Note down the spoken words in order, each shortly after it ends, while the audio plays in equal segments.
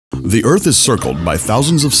The Earth is circled by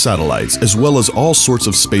thousands of satellites as well as all sorts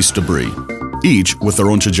of space debris, each with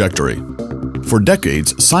their own trajectory. For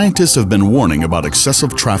decades, scientists have been warning about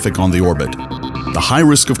excessive traffic on the orbit. The high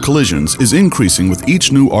risk of collisions is increasing with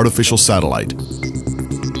each new artificial satellite.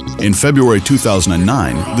 In February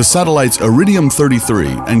 2009, the satellites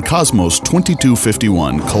Iridium-33 and Cosmos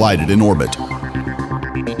 2251 collided in orbit.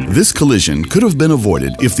 This collision could have been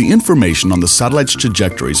avoided if the information on the satellites'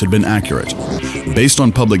 trajectories had been accurate. Based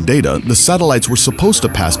on public data, the satellites were supposed to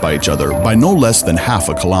pass by each other by no less than half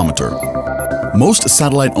a kilometer. Most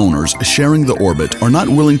satellite owners sharing the orbit are not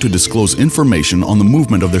willing to disclose information on the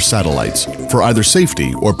movement of their satellites for either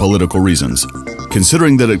safety or political reasons.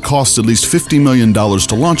 Considering that it costs at least $50 million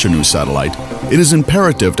to launch a new satellite, it is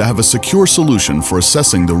imperative to have a secure solution for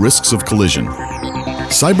assessing the risks of collision.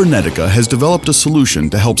 Cybernetica has developed a solution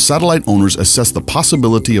to help satellite owners assess the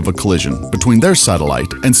possibility of a collision between their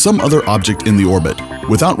satellite and some other object in the orbit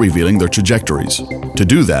without revealing their trajectories. To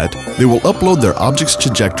do that, they will upload their object's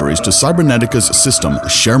trajectories to Cybernetica's system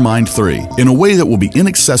ShareMind3 in a way that will be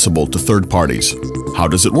inaccessible to third parties. How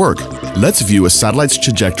does it work? Let's view a satellite's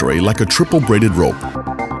trajectory like a triple braided rope.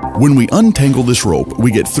 When we untangle this rope,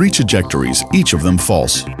 we get 3 trajectories, each of them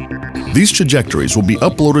false. These trajectories will be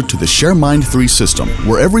uploaded to the ShareMind3 system,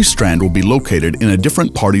 where every strand will be located in a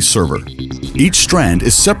different party's server. Each strand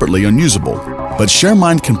is separately unusable, but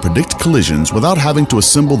ShareMind can predict collisions without having to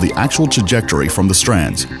assemble the actual trajectory from the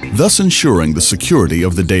strands, thus ensuring the security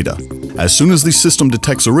of the data. As soon as the system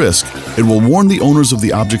detects a risk, it will warn the owners of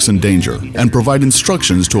the objects in danger and provide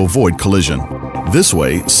instructions to avoid collision. This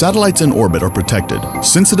way, satellites in orbit are protected,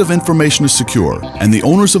 sensitive information is secure, and the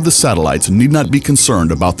owners of the satellites need not be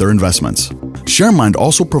concerned about their investments. ShareMind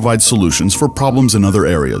also provides solutions for problems in other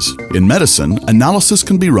areas. In medicine, analysis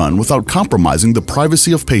can be run without compromising the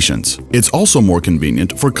privacy of patients. It's also more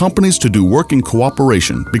convenient for companies to do work in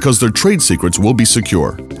cooperation because their trade secrets will be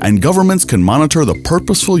secure, and governments can monitor the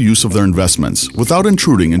purposeful use of their investments without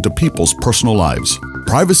intruding into people's personal lives.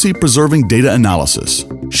 Privacy-preserving data analysis.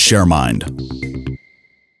 ShareMind.